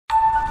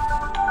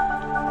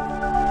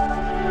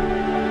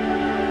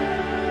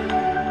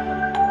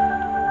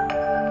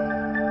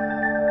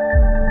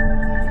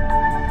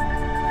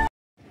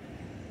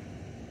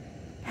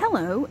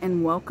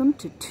and welcome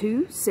to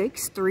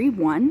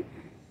 2631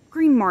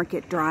 Green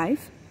Market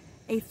Drive,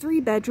 a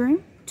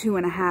 3-bedroom,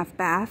 2.5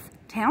 bath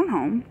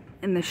townhome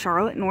in the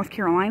Charlotte, North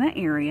Carolina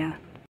area.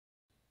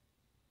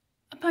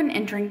 Upon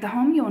entering the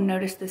home, you'll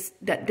notice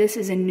that this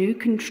is a new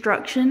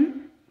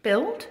construction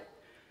build.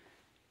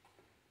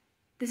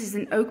 This is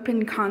an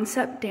open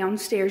concept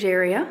downstairs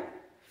area,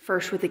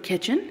 first with a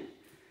kitchen.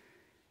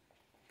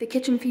 The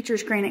kitchen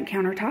features granite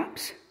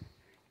countertops,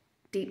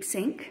 deep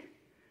sink,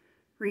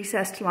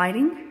 recessed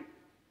lighting,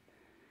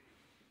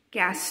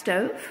 gas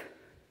stove,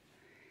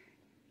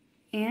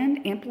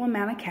 and ample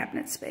amount of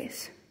cabinet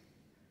space.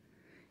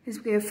 As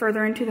we go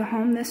further into the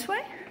home this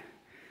way,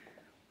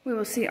 we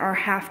will see our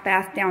half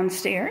bath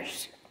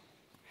downstairs.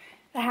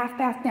 The half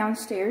bath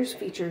downstairs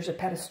features a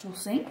pedestal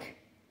sink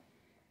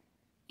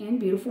and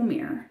beautiful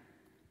mirror.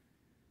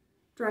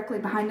 Directly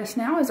behind us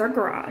now is our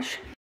garage.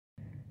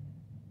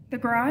 The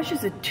garage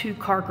is a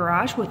 2-car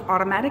garage with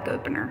automatic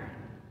opener.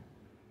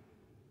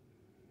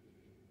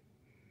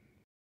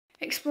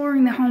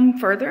 Exploring the home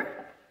further,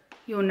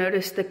 you'll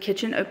notice the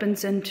kitchen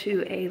opens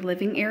into a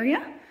living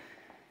area.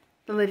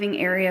 The living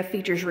area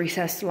features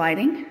recessed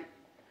lighting,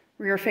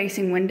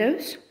 rear-facing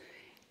windows,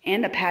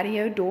 and a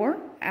patio door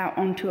out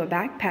onto a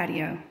back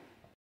patio.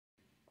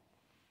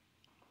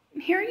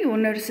 Here you will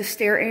notice a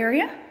stair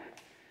area.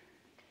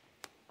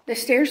 The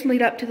stairs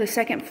lead up to the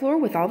second floor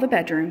with all the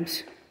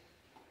bedrooms.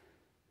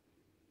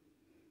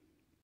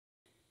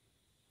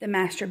 The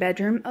master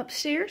bedroom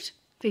upstairs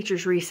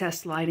features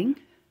recessed lighting,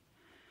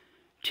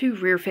 2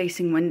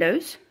 rear-facing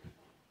windows,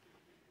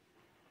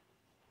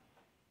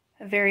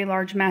 a very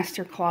large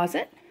master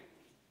closet,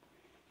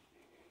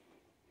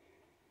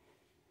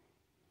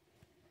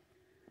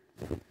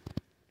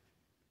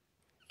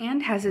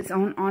 and has its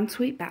own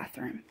ensuite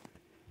bathroom.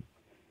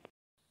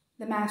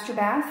 The master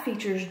bath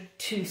features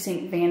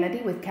 2-sink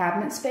vanity with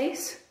cabinet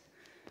space,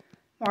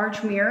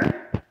 large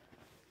mirror,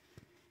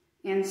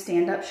 and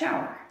stand-up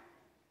shower.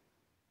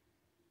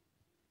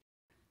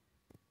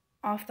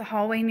 Off the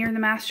hallway near the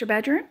master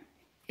bedroom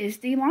is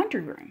the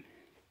laundry room.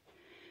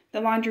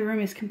 The laundry room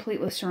is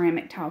complete with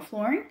ceramic tile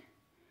flooring,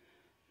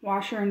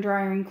 washer and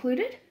dryer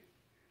included,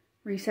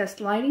 recessed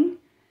lighting,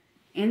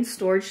 and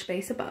storage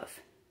space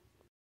above.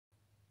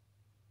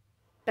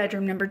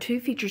 Bedroom number 2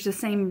 features the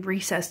same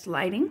recessed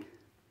lighting,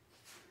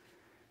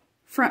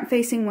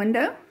 front-facing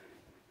window.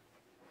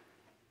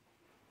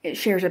 It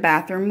shares a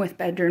bathroom with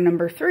bedroom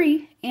number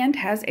 3 and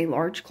has a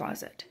large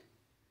closet.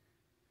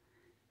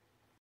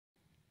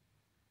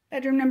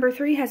 Bedroom number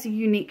 3 has a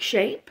unique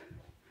shape,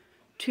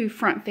 2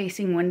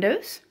 front-facing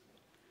windows,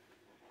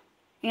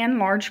 and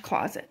large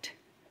closet.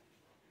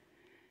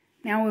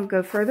 Now we'll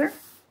go further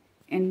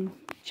and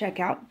check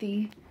out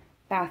the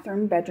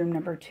bathroom bedroom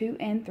number 2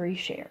 and 3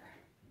 share.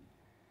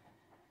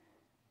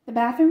 The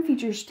bathroom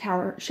features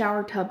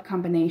shower tub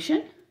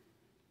combination,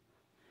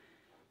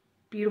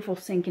 beautiful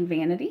sink and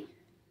vanity,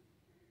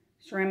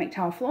 ceramic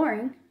tile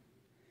flooring,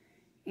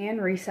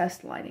 and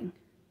recessed lighting.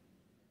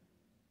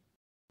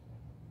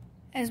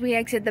 As we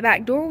exit the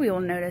back door, we will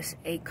notice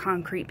a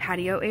concrete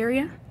patio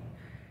area,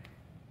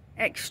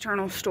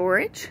 external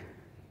storage,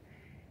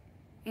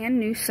 and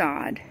new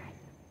sod.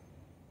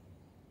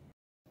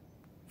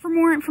 For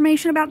more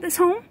information about this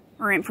home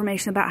or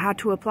information about how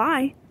to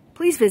apply,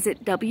 please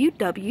visit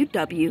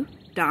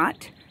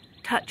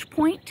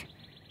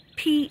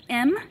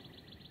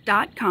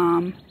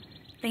www.touchpointpm.com.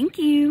 Thank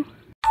you.